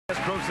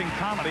Grossing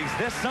comedies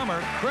this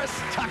summer, Chris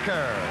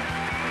Tucker.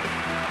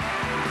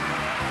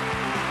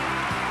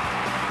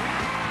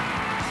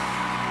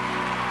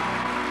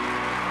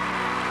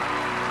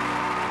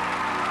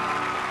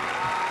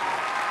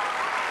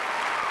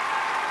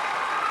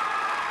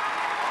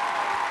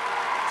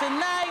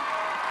 Tonight,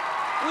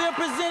 we are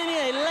presenting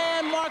a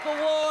landmark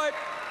award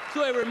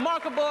to a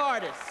remarkable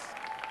artist.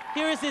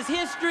 Here is his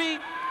history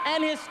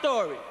and his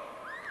story.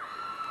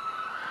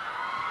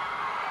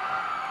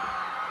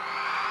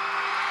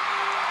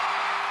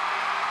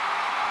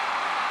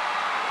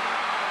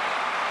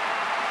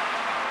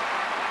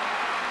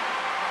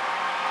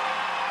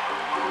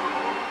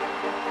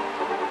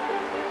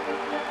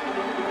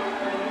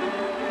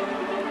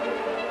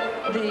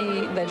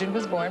 The legend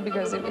was born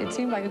because it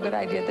seemed like a good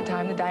idea at the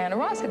time that Diana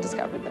Ross had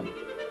discovered them.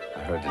 I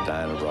heard that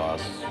Diana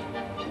Ross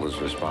was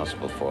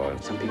responsible for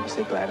it. Some people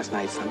say Gladys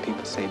Knight, some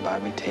people say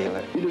Bobby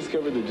Taylor. We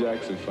discovered the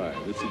Jackson 5.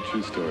 It's a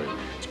true story.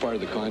 It's part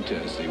of the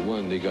contest. They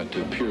won. They got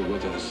to appear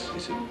with us. They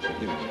said,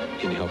 you know,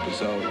 can you help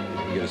us out?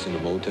 Get us into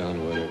Motown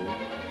or whatever.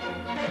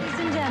 Ladies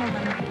and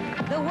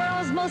gentlemen, the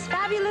world's most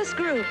fabulous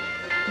group,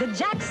 the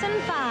Jackson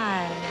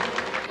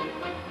 5.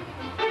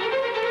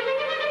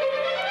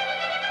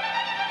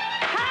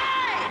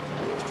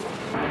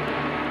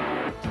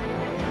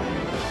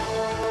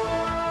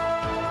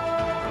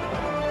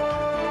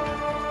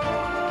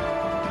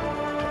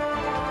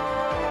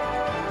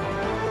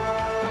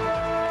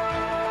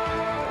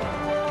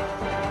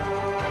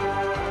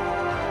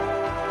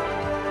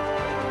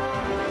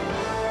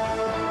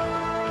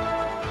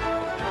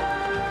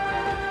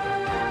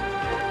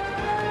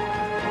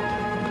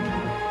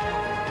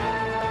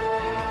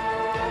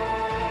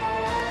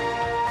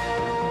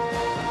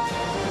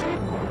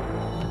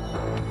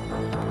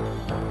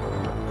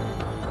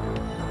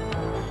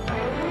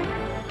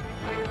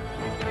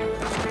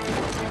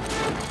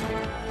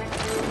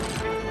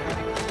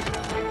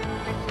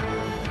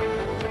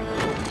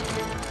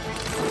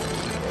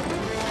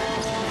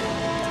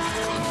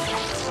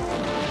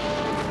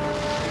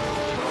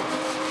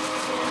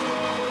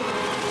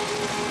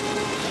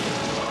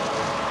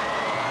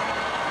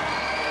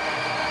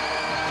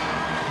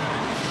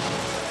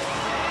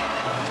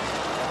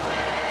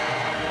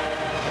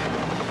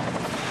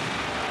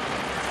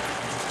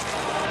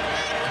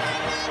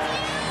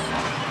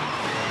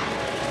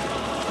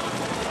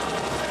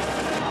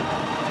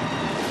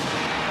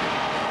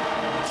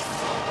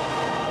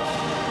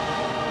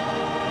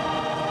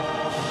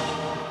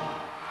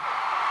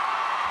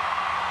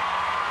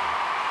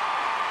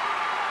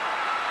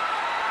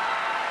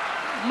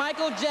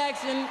 Michael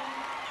Jackson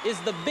is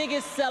the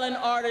biggest selling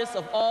artist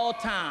of all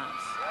times.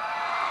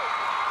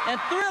 And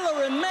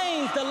Thriller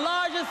remains the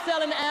largest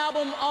selling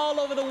album all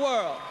over the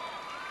world.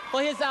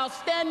 For his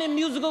outstanding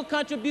musical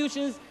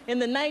contributions in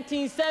the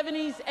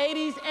 1970s,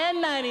 80s,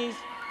 and 90s,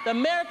 the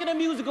American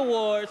Music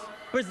Awards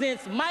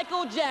presents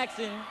Michael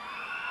Jackson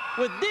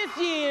with this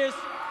year's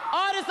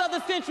Artist of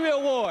the Century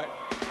Award.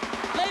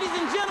 Ladies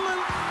and gentlemen,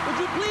 would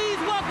you please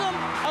welcome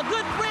a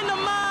good friend of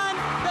mine,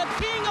 the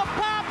king of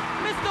pop,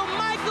 Mr.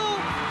 Michael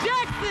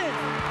Jackson.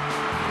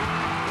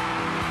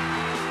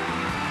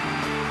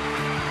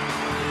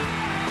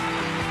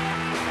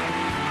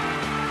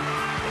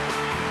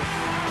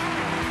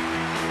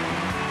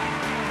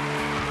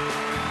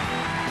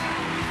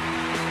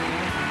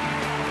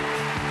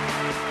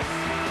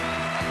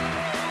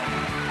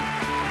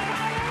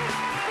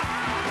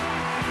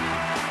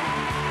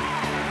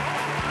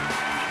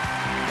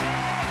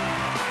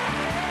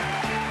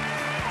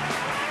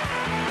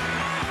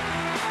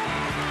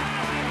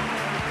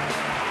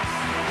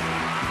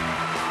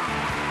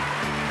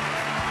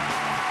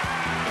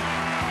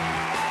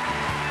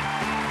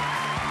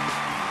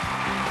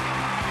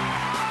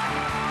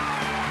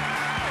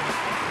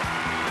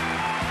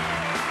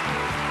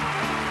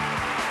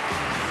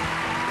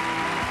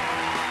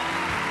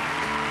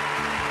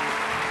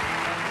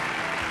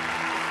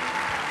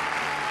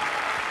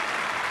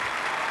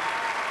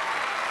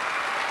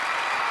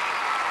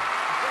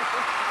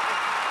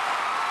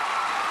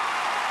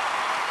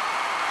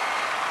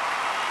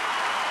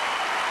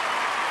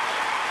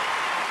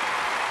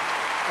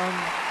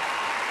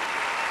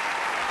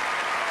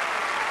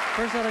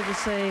 First, I'd like to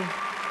say,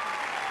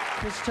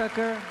 Chris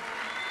Tucker,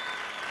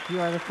 you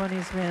are the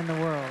funniest man in the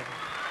world.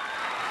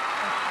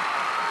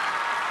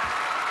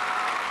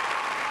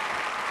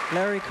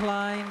 Larry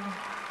Klein,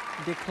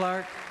 Dick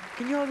Clark,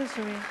 can you hold this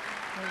for me?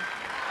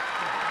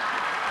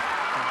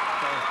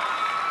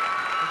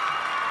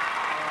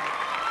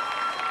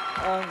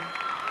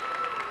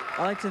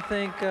 I'd like to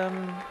thank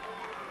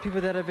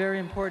people that are very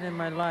important in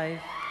my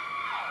life.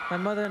 My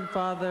mother and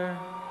father,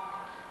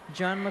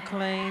 John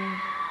McClain,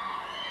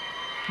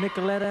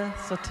 Nicoletta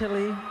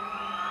Sotilli,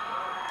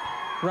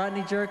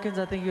 Rodney Jerkins,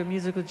 I think you're a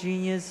musical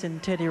genius,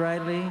 and Teddy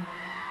Riley.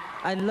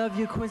 I love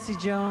you, Quincy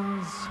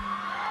Jones.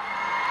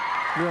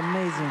 You're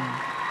amazing.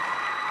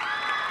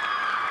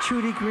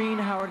 Trudy Green,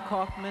 Howard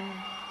Kaufman,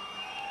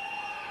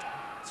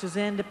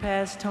 Suzanne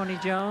DePass, Tony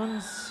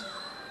Jones,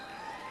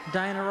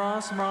 Diana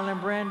Ross,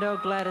 Marlon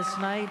Brando, Gladys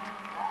Knight,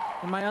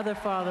 and my other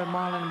father,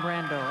 Marlon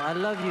Brando. I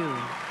love you.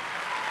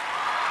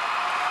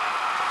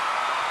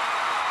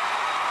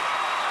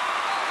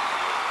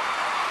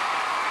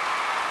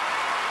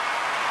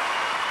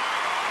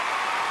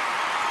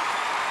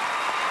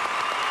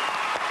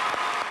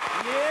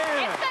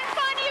 Yeah. It's been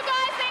fun, you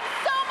guys. Thanks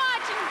so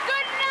much, and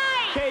good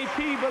night.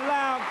 KP,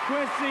 Bilal,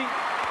 Quincy,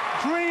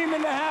 Dream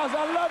in the house.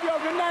 I love y'all.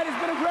 Good night. It's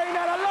been a great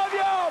night. I love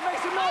y'all. Make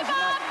some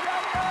noise.